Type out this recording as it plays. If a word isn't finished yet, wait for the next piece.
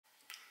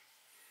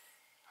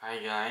Hi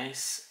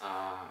guys,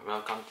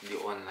 welcome to the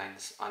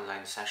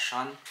online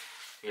session.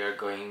 We are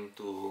going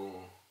to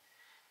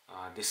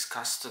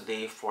discuss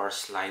today 4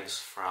 slides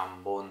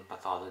from bone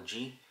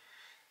pathology.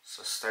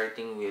 So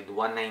starting with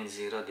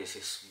 190, this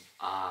is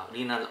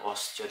renal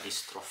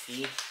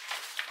osteodystrophy,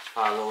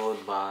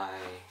 followed by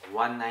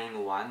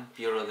 191,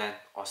 purulent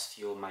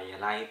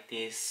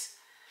osteomyelitis,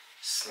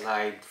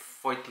 slide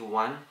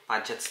 41,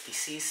 Pagets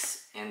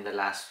Disease, and the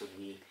last would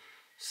be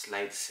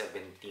slide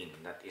 17,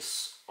 that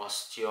is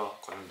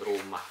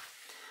Osteochondroma.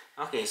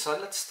 Okay, so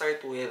let's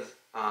start with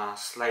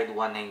slide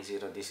 190.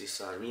 This is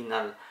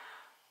renal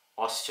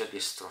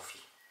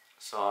osteodystrophy.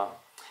 So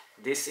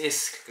this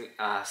is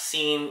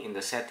seen in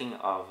the setting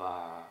of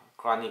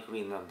chronic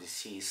renal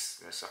disease.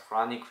 There's a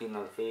chronic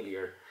renal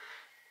failure,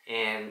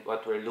 and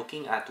what we're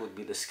looking at would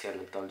be the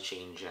skeletal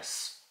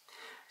changes.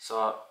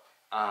 So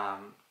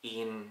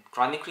in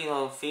chronic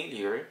renal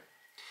failure,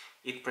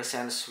 it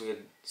presents with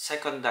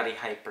secondary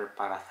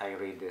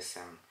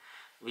hyperparathyroidism,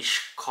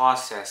 which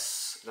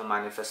causes the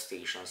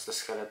manifestations, the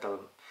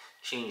skeletal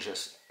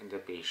changes in the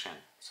patient.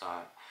 So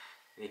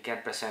they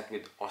can present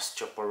with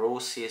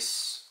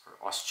osteoporosis or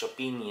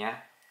osteopenia,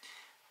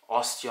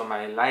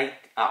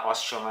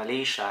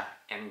 osteomalacia,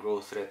 and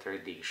growth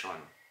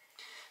retardation.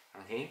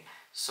 Okay,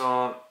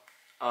 so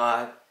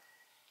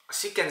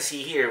as you can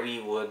see here, we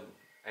would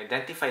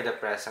identify the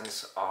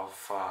presence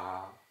of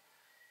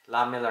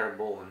lamellar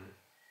bone,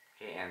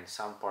 okay, and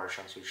some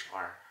portions which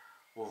are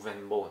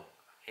woven bone.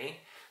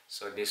 Okay,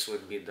 so this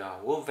would be the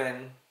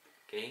woven,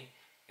 okay,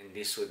 and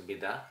this would be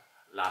the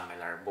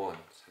lamellar bone.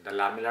 So the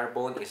lamellar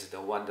bone is the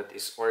one that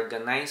is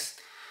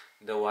organized.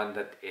 The one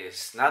that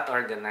is not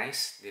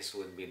organized, this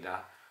would be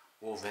the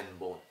woven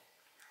bone.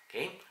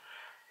 Okay,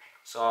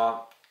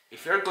 so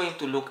if you're going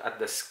to look at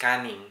the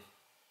scanning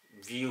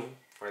view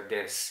for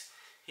this,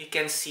 you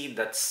can see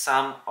that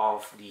some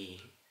of the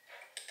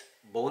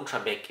bone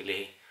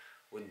trabeculae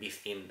would be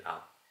thinned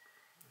out.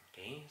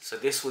 Okay, so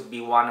this would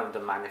be one of the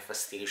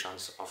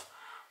manifestations of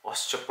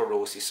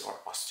osteoporosis or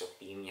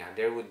osteopenia.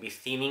 There would be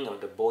thinning of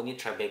the bony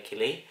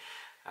trabeculae,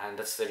 and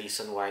that's the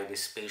reason why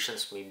these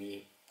patients may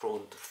be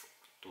prone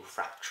to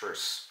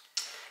fractures.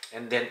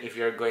 And then if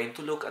you're going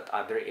to look at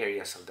other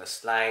areas of the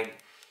slide,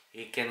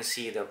 you can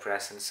see the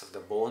presence of the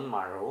bone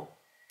marrow.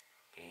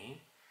 Okay,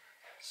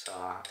 so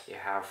you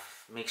have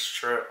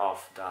mixture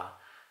of the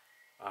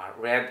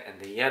red and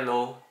the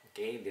yellow.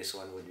 Okay, this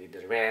one would be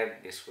the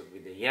red, this would be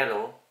the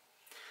yellow.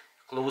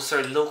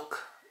 Closer look,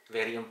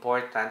 very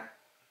important.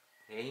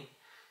 Okay,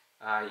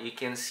 you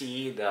can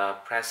see the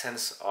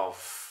presence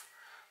of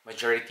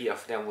majority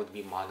of them would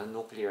be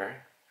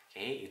mononuclear.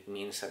 Okay, it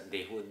means that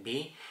they would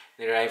be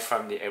derived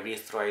from the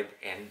erythroid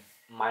and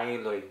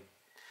myeloid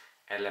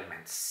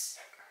elements.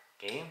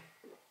 Okay,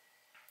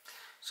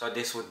 so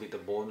this would be the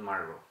bone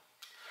marrow.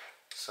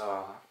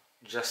 So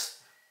just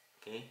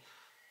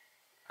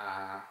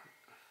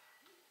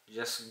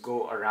just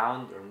go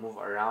around or move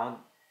around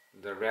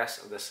the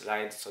rest of the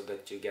slides so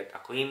that you get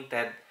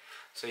acquainted.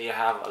 So you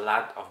have a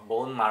lot of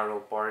bone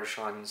marrow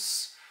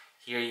portions.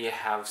 Here you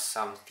have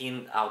some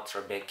thinned out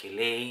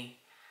trabeculae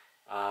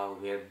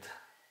with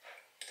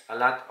a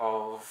lot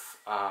of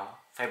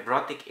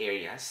fibrotic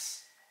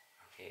areas.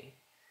 Okay,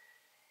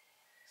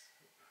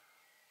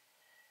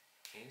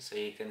 so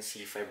you can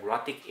see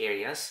fibrotic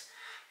areas,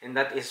 and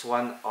that is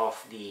one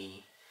of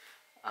the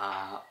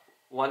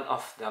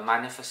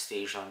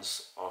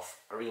manifestations of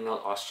renal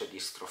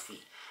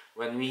osteodystrophy.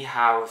 When we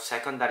have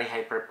secondary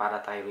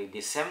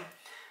hyperparathyroidism,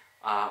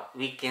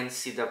 we can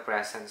see the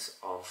presence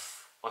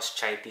of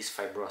osteitis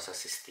fibrosa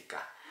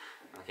cystica.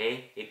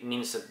 Okay, it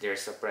means that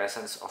there's a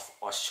presence of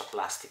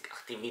osteoclastic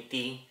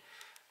activity,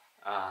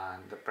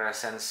 the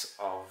presence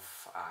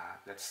of,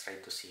 let's try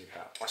to see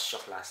the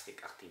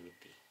osteoclastic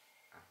activity.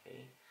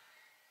 Okay,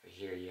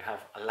 here you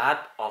have a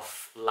lot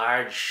of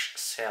large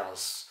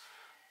cells,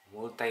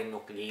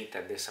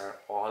 multinucleated. These are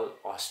all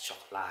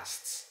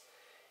osteoclasts.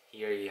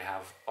 Here you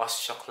have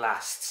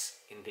osteoclasts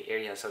in the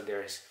area, so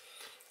there's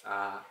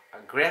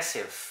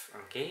aggressive,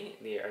 okay,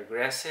 the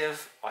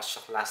aggressive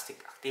osteoclastic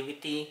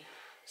activity.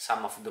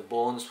 Some of the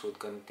bones would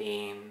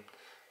contain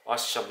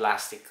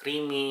osteoblastic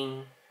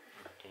creaming.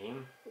 Okay,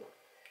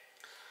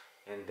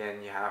 and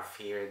then you have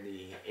here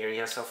the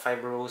areas of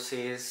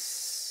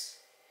fibrosis.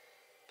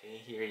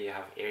 Okay, here you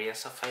have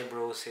areas of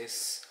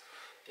fibrosis,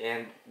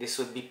 and this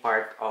would be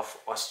part of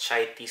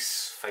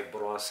osteitis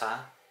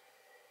fibrosa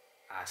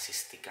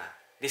cystica.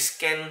 This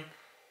can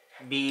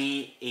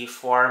be a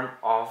form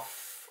of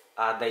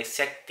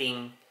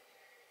dissecting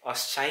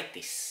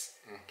osteitis.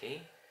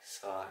 Okay,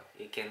 so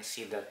you can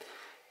see that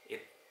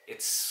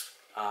it's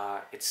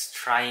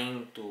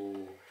trying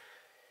to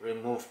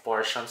remove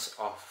portions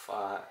of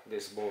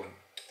this bone.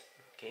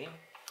 Okay,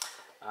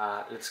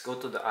 let's go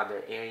to the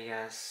other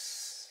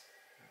areas.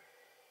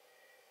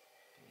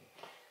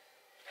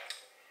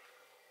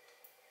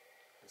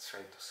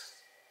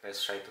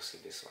 Let's try to see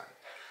this one.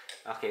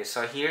 Okay,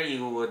 so here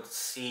you would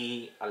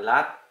see a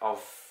lot of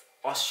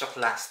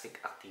osteoclastic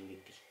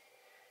activity.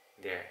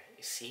 There,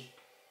 you see?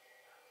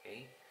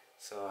 Okay,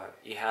 So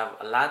you have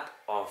a lot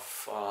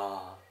of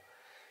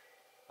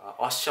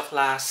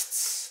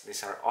osteoclasts.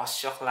 These are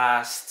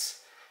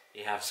osteoclasts.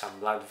 You have some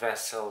blood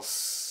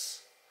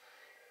vessels.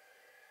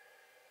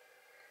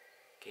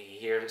 Okay,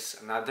 here's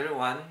another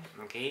one.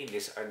 Okay,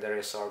 these are the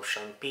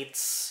resorption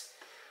pits.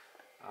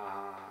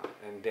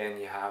 And then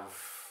you have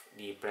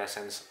the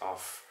presence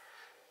of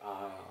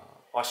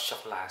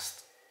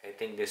osteoclast. I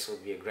think this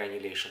would be a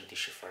granulation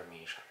tissue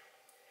formation.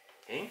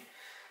 Okay,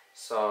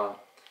 so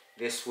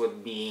this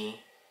would be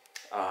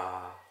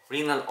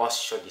renal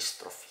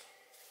osteodystrophy.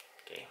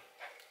 Okay,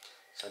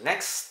 so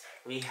next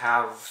we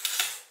have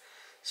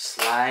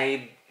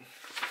slide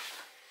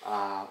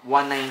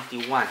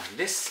 191.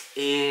 This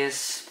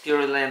is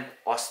purulent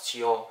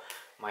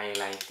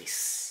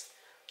osteomyelitis.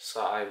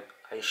 So I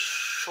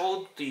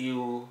showed to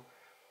you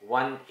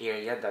one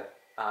area that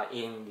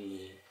in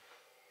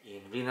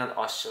renal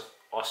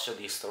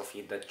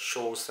osteodystrophy that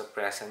shows the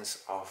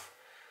presence of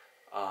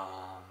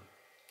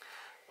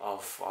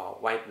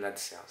white blood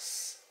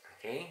cells.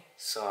 Okay,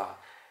 so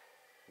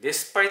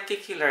this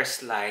particular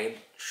slide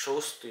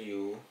shows to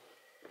you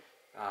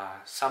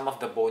some of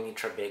the bony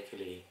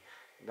trabeculae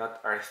that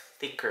are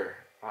thicker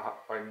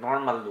or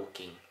normal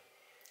looking,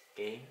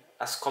 okay,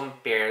 as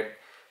compared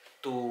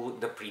to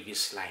the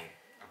previous slide.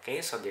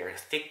 Okay, so they are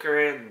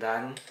thicker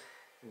than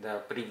the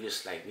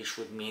previous slide, which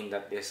would mean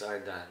that these are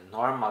the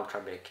normal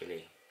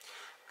trabeculae.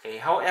 Okay,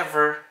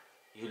 however,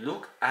 you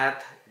look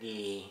at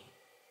the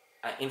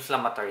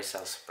inflammatory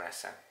cells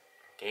present.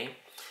 Okay,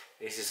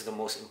 this is the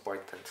most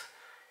important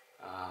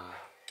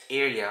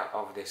area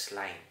of this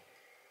line.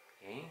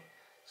 Okay,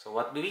 so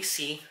what do we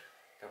see?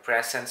 The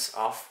presence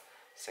of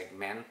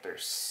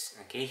segmenters.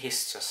 Okay,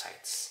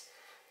 histiocytes.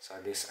 So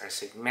these are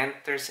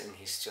segmenters and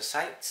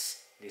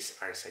histiocytes. These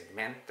are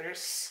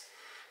segmenters.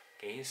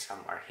 Okay,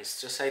 some are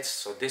histiocytes.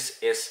 So this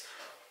is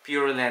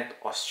purulent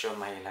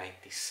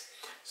osteomyelitis.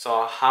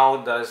 So how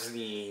does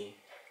the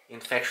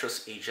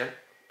infectious agent,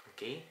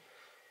 okay,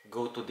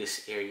 go to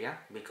this area?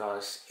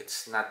 Because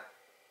it's not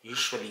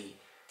usually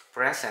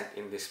present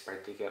in this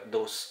particular,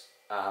 those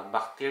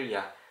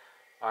bacteria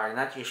are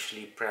not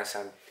usually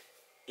present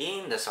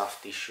in the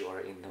soft tissue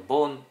or in the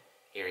bone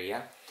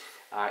area.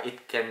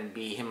 It can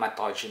be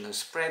hematogenous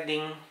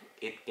spreading,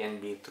 it can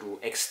be through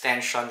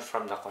extension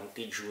from the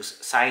contiguous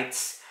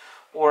sites,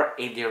 or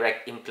a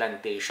direct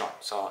implantation.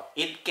 So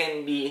it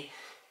can be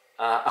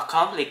a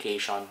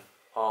complication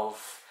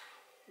of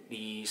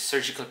the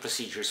surgical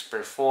procedures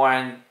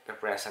performed, the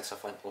presence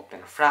of an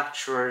open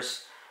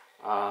fractures,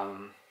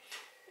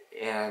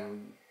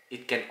 and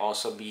it can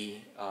also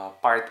be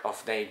part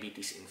of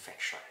diabetes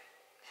infection.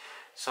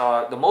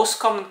 So the most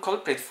common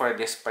culprit for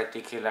this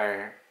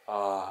particular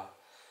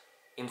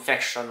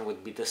infection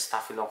would be the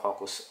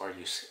Staphylococcus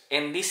aureus,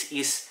 and this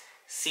is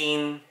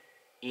seen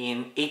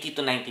in 80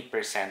 to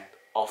 90%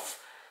 of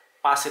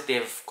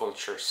positive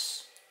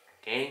cultures.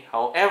 Okay,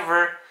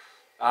 however,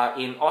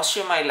 in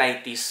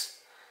osteomyelitis,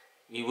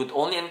 we would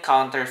only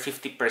encounter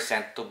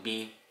 50% to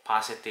be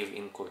positive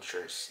in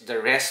cultures. The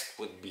rest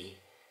would be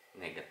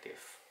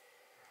negative.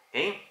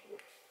 Okay,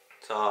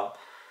 so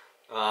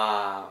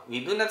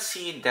we do not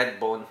see dead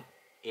bone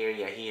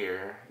area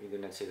here. We do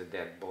not see the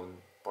dead bone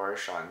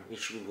portion,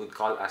 which we would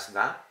call as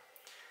the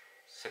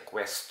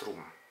sequestrum.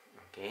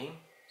 Okay,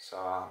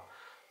 so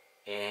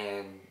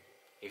and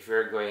if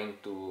you're going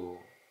to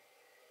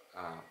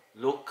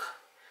look,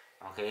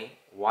 okay,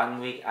 1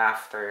 week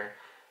after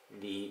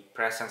the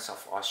presence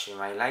of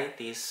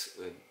osteomyelitis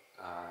with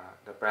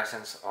the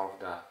presence of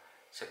the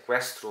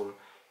sequestrum,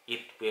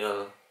 it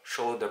will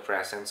show the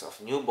presence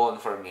of new bone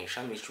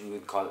formation, which we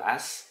would call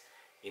as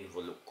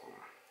involucrum.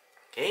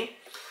 Okay,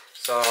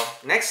 so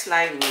next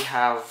slide we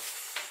have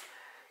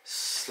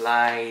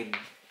slide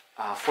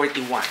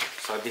 41.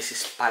 So this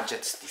is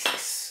Paget's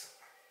disease.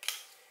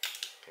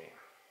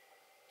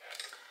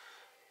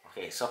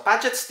 Okay, so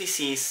Paget's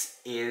disease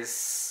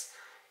is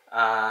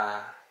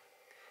a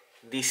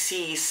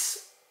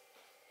disease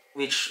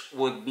which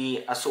would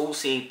be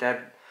associated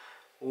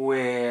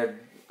with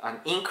an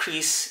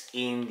increase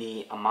in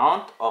the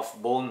amount of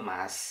bone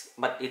mass,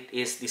 but it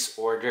is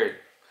disordered.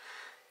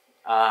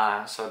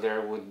 So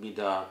there would be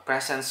the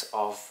presence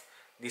of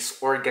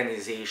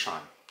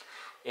disorganization,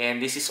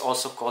 and this is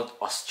also called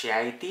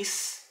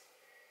osteitis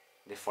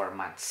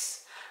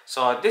deformans.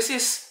 So this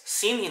is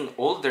seen in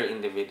older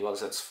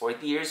individuals, that's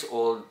 40 years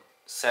old,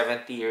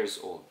 70 years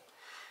old.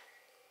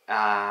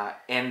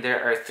 And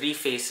there are 3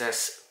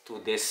 phases to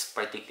this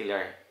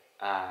particular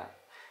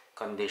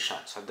condition.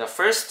 So the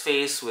first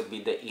phase would be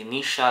the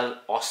initial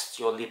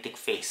osteolytic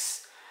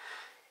phase.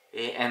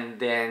 And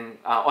then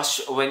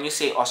when you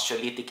say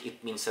osteolytic,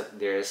 it means that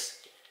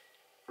there's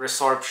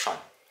resorption.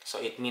 So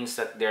it means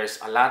that there's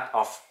a lot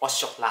of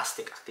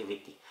osteoclastic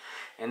activity.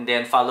 And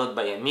then followed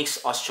by a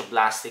mixed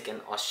osteoblastic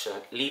and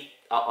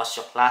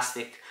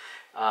osteoclastic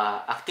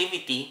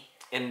activity.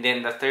 And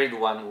then the third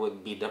one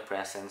would be the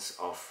presence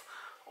of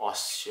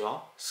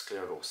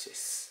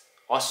osteosclerosis,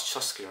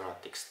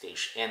 osteosclerotic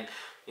stage. And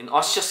in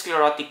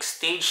osteosclerotic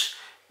stage,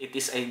 it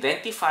is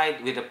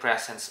identified with the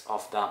presence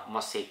of the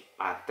mosaic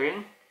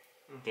pattern,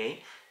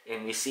 Okay,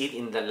 and we see it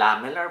in the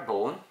lamellar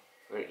bone,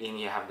 wherein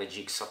you have the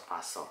jigsaw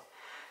puzzle.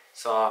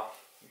 So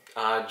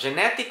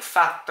genetic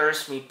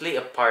factors may play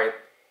a part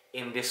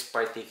in this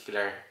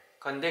particular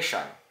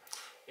condition,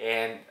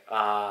 and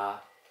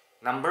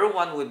number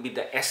one would be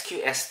the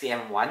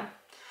SQSTM1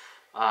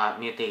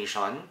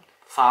 mutation,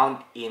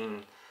 found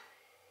in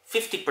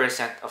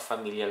 50% of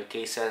familial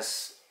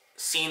cases,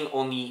 seen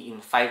only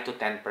in 5 to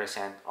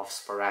 10% of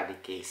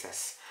sporadic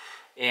cases.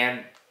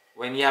 And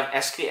when you have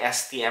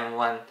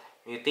SQSTM1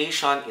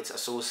 mutation, it's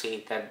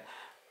associated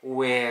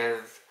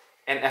with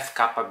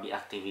NF-kappa B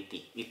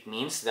activity. It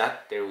means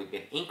that there would be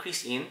an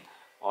increase in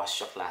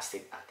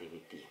osteoclastic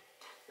activity.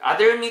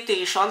 Other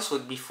mutations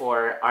would be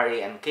for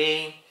RANK,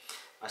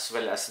 as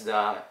well as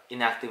the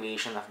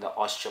inactivation of the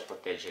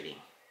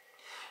osteoprotegerine.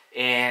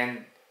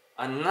 And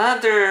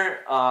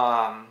another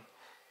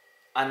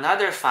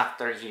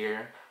factor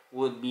here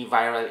would be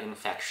viral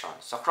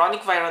infections. So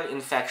chronic viral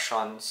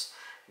infections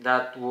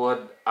that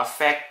would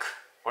affect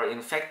or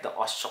infect the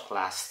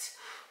osteoclasts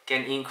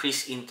can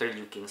increase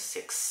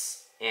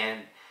interleukin-6.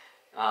 And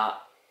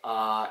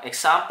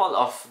example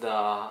of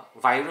the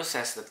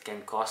viruses that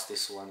can cause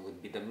this one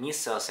would be the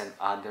measles and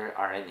other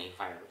RNA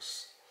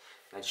virus.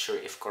 Not sure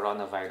if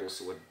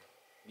coronavirus would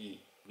be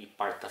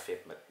part of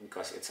it, but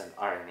because it's an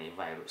RNA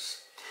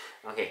virus.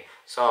 Okay,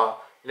 so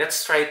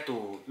let's try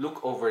to look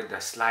over the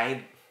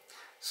slide.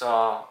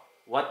 So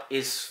what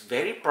is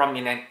very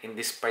prominent in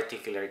this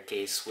particular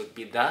case would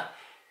be the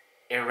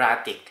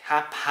erratic,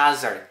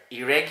 haphazard,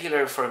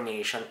 irregular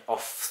formation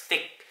of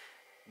thick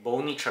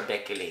bony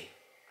trabeculae.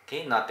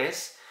 Okay,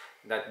 notice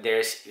that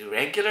there's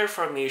irregular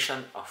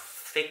formation of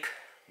thick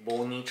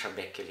bony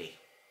trabeculae.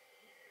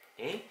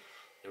 Okay,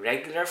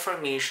 irregular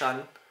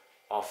formation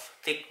of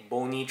thick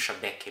bony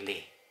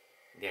trabeculae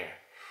there.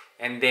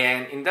 And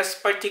then in this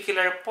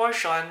particular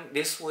portion,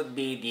 this would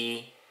be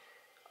the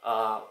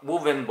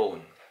woven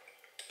bone.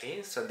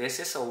 Okay, so this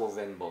is a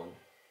woven bone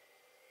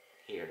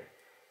here.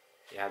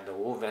 You have the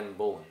woven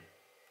bone.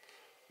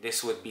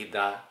 This would be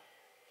the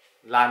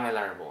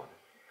lamellar bone.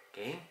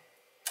 Okay,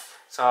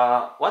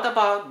 so what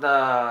about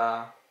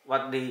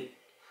what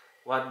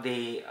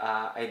they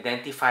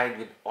identified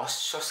with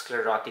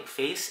osteosclerotic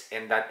phase,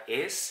 and that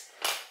is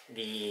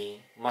the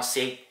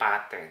mosaic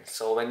pattern.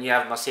 So when you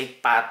have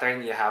mosaic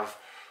pattern, you have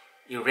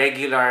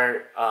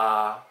irregular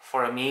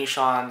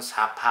formations,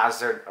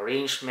 haphazard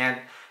arrangement,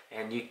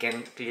 and you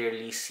can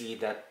clearly see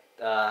that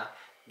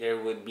there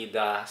would be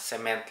the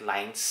cement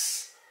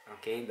lines,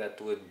 okay,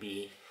 that would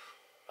be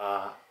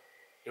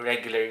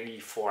irregularly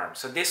formed.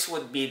 So this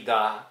would be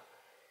the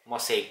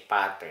mosaic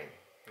pattern.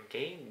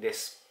 Okay,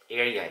 this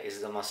area is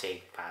the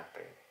mosaic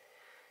pattern.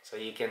 So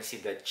you can see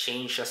the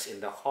changes in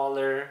the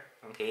color.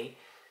 Okay,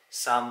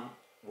 some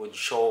would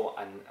show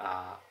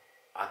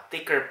a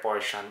thicker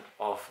portion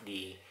of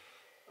the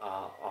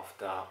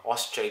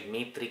osteoid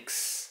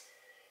matrix.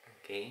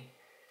 Okay,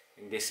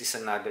 and this is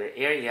another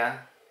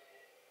area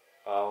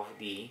of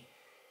the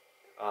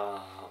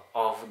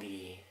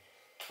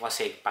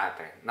mosaic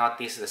pattern.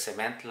 Notice the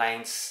cement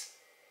lines,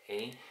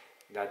 okay,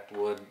 that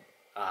would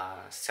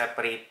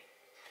separate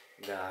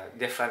the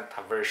different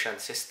aversion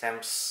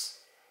systems.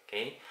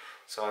 Okay,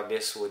 so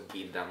this would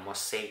be the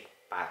mosaic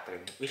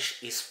pattern,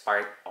 which is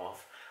part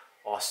of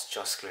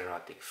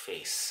osteosclerotic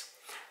phase.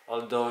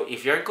 Although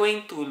if you're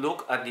going to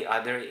look at the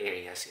other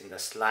areas in the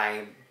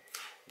slide,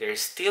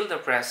 there's still the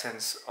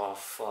presence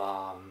of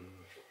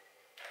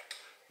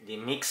the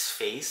mixed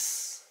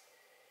phase.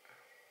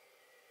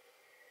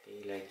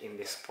 Okay, like in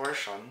this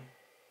portion,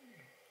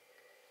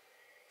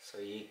 so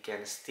you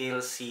can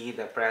still see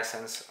the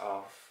presence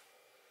of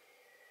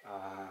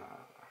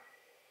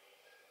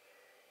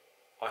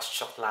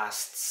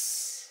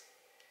osteoclasts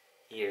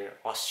here,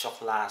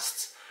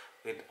 osteoclasts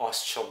with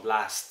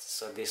osteoblasts.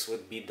 So this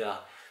would be the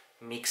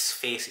mixed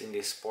phase in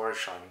this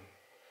portion.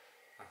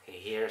 Okay,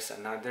 here's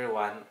another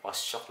one,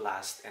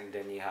 osteoclast, and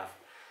then you have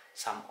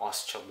some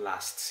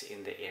osteoblasts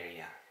in the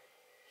area.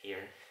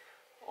 Here,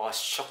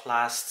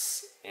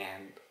 osteoclasts,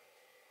 and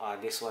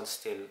this one's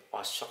still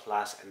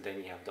osteoclast, and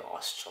then you have the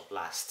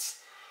osteoblasts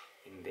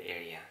in the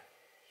area.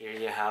 Here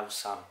you have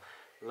some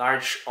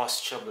large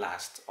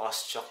osteoblasts,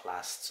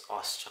 osteoclasts,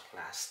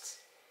 osteoclasts.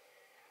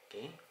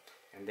 Okay,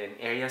 and then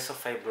areas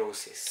of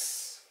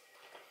fibrosis.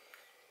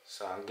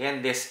 So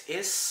again, this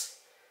is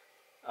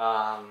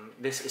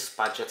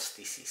Paget's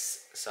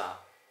disease. So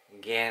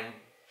again,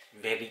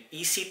 very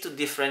easy to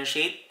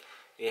differentiate.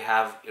 We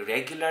have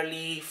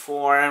irregularly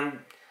formed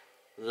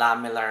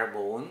lamellar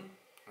bone,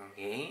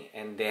 okay,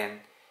 and then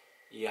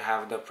you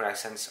have the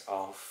presence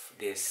of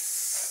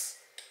this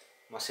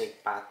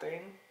mosaic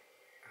pattern,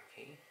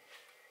 okay,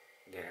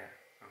 there,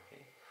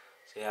 okay.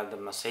 So you have the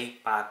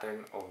mosaic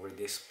pattern over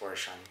this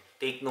portion.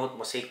 Take note,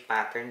 mosaic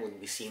pattern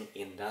would be seen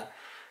in the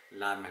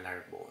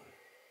lamellar bone.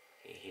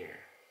 Okay, here,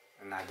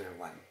 another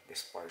one,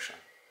 this portion.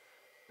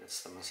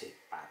 That's the mosaic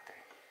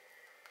pattern.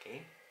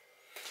 Okay.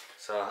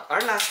 So our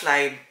last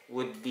slide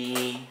would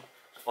be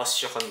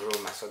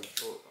osteochondroma. So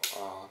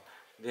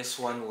this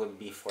one would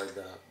be for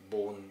the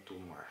bone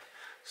tumor.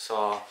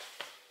 So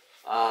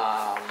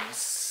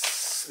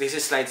This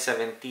is slide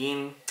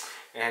 17,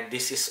 and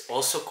this is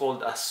also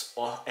called as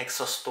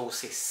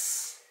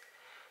exostosis.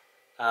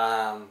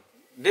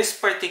 This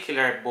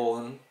particular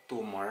bone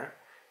tumor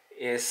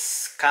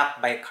is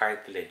capped by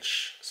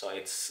cartilage. So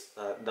it's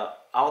the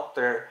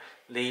outer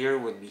layer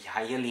would be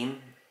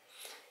hyaline,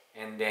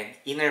 and then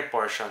inner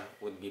portion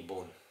would be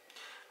bone,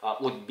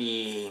 would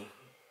be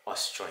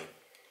osteoid.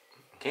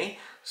 Okay,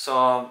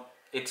 so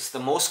it's the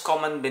most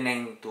common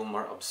benign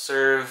tumor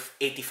observed.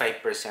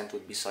 85%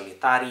 would be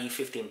solitary,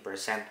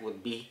 15%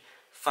 would be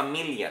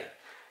familial,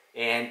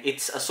 and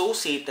it's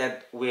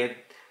associated with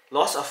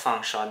loss of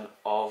function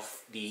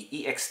of the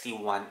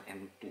EXT1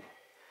 and 2.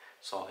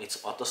 So it's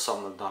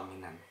autosomal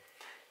dominant.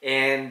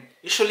 And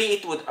usually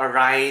it would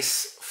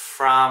arise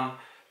from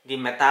the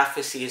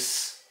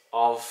metaphysis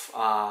of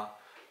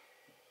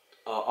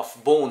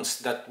bones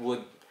that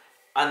would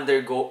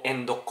undergo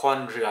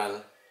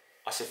endochondral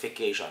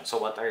ossification. So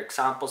what are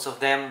examples of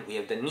them? We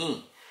have the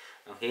knee.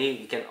 Okay,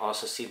 you can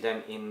also see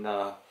them in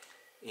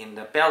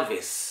the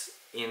pelvis,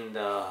 in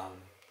the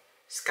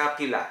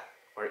scapula,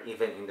 or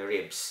even in the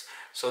ribs.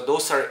 So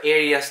those are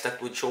areas that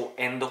would show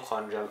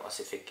endochondral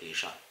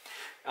ossification.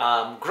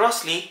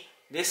 Grossly,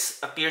 this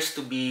appears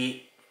to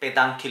be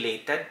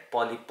pedunculated,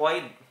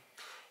 polypoid,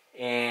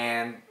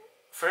 and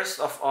first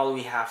of all,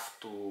 we have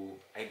to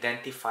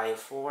identify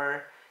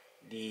for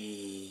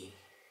the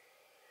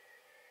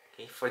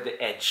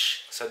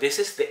edge. So this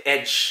is the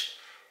edge.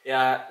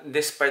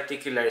 This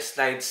particular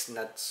slide's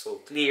not so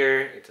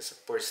clear. It is a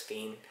poor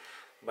stain,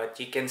 but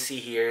you can see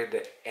here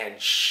the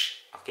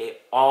edge, okay,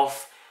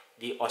 of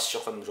the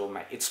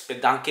osteochondroma. It's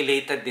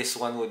pedunculated. This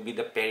one would be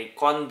the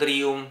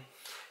perichondrium,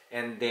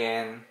 and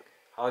then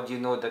how do you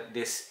know that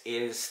this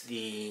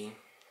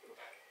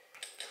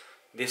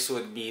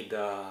would be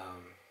the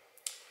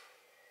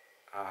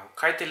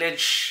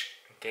cartilage?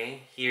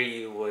 Okay, here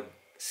you would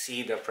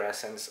see the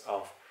presence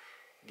of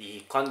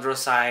the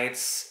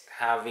chondrocytes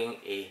having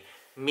a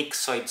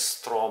myxoid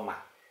stroma.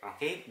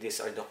 Okay, these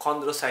are the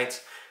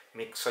chondrocytes,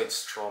 myxoid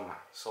stroma.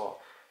 So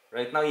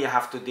right now you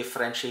have to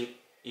differentiate,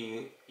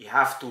 you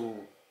have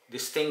to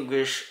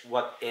distinguish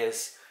what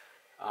is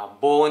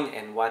bone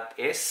and what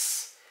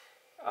is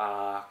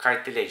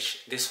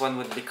cartilage. This one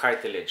would be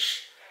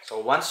cartilage. So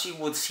once you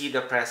would see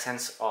the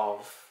presence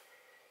of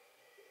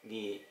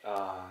the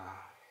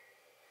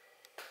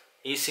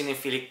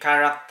eosinophilic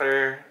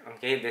character,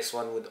 okay, this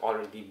one would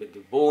already be the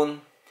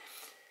bone.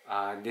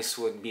 This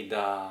would be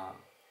the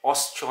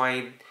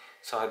osteoid.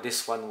 So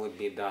this one would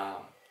be the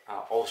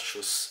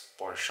osseous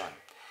portion.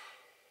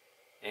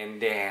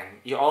 And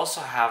then you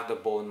also have the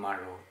bone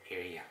marrow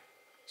area.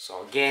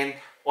 So again,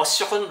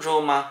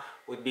 osteochondroma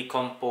would be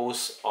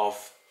composed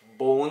of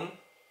bone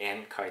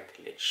and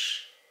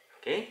cartilage.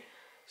 Okay,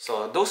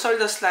 so those are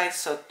the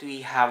slides that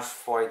we have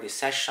for this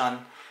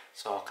session.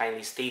 So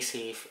kindly stay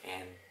safe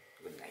and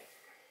good night.